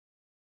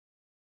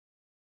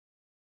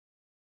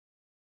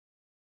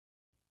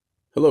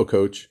Hello,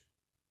 Coach.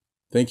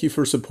 Thank you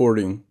for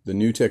supporting the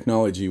new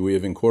technology we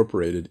have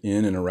incorporated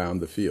in and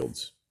around the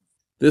fields.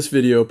 This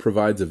video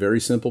provides a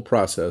very simple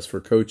process for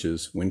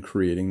coaches when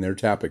creating their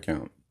TAP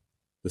account.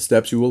 The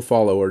steps you will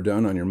follow are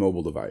done on your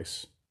mobile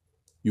device.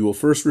 You will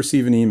first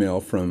receive an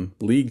email from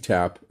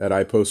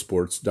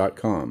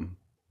leaguetap@ipostsports.com.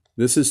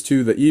 This is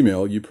to the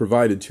email you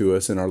provided to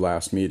us in our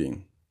last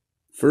meeting.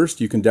 First,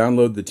 you can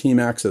download the Team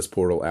Access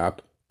Portal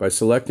app by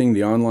selecting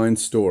the online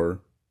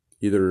store,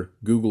 either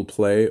Google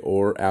Play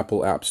or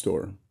Apple App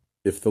Store.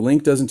 If the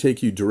link doesn't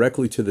take you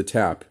directly to the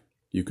TAP,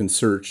 you can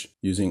search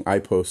using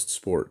iPost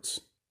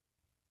Sports.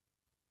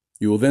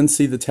 You will then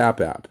see the TAP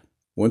app.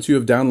 Once you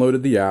have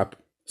downloaded the app,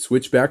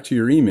 switch back to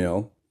your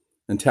email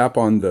and tap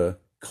on the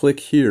Click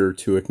Here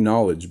to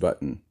Acknowledge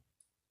button.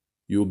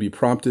 You will be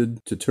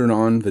prompted to turn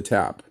on the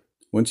TAP.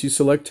 Once you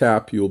select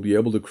TAP, you will be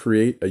able to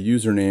create a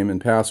username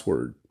and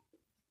password.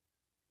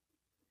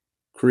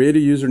 Create a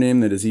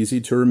username that is easy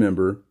to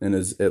remember and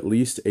is at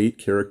least 8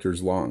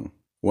 characters long.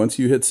 Once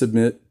you hit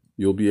Submit,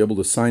 you'll be able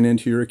to sign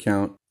into your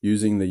account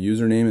using the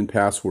username and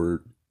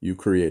password you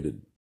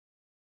created.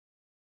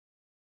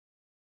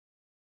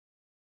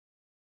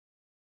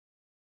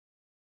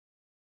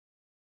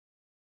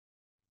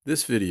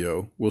 This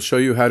video will show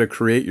you how to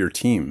create your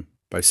team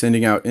by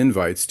sending out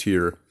invites to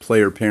your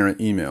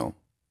player-parent email.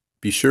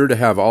 Be sure to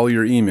have all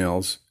your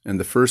emails and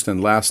the first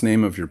and last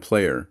name of your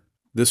player.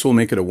 This will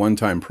make it a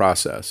one-time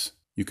process.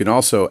 You can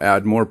also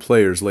add more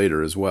players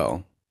later as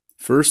well.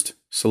 First,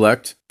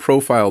 select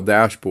Profile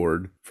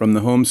Dashboard from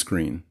the home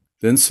screen.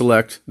 Then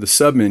select the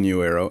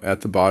submenu arrow at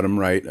the bottom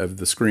right of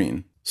the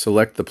screen.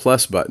 Select the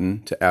plus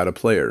button to add a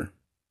player.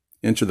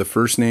 Enter the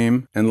first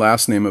name and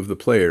last name of the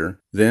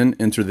player, then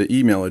enter the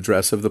email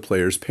address of the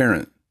player's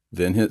parent,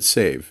 then hit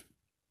Save.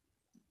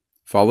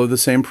 Follow the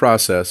same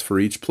process for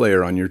each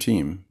player on your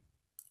team.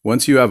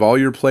 Once you have all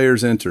your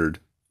players entered,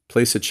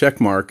 place a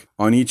check mark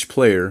on each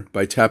player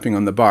by tapping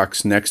on the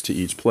box next to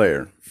each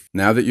player.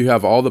 Now that you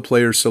have all the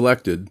players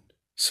selected,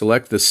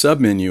 select the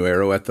submenu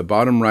arrow at the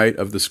bottom right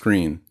of the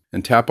screen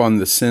and tap on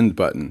the Send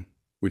button,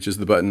 which is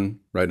the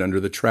button right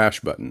under the Trash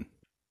button.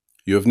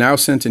 You have now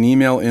sent an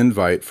email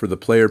invite for the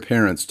player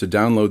parents to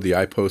download the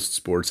iPost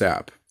Sports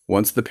app.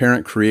 Once the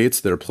parent creates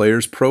their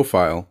player's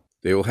profile,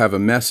 they will have a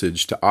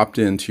message to opt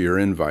in to your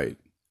invite.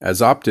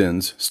 As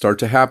opt-ins start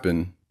to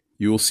happen,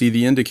 you will see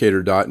the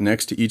indicator dot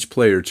next to each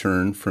player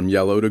turn from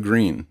yellow to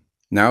green.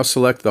 Now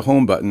select the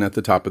Home button at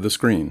the top of the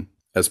screen.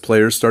 As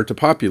players start to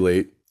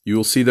populate, you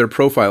will see their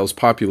profiles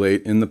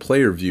populate in the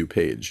Player View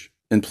page.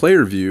 In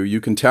Player View, you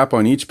can tap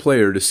on each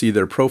player to see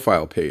their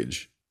profile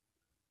page.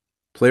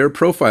 Player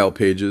profile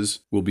pages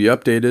will be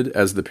updated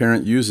as the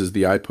parent uses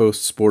the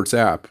iPost Sports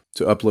app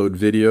to upload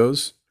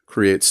videos,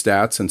 create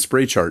stats, and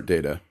spray chart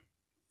data.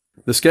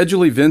 The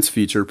Schedule Events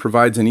feature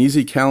provides an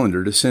easy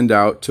calendar to send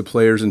out to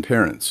players and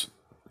parents.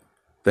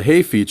 The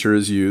Hey feature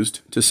is used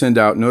to send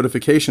out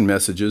notification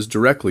messages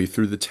directly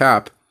through the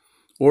TAP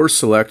or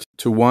select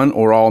to one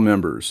or all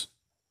members.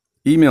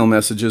 Email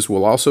messages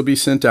will also be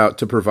sent out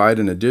to provide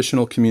an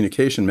additional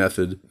communication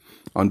method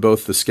on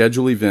both the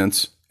Schedule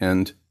Events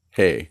and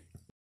Hey.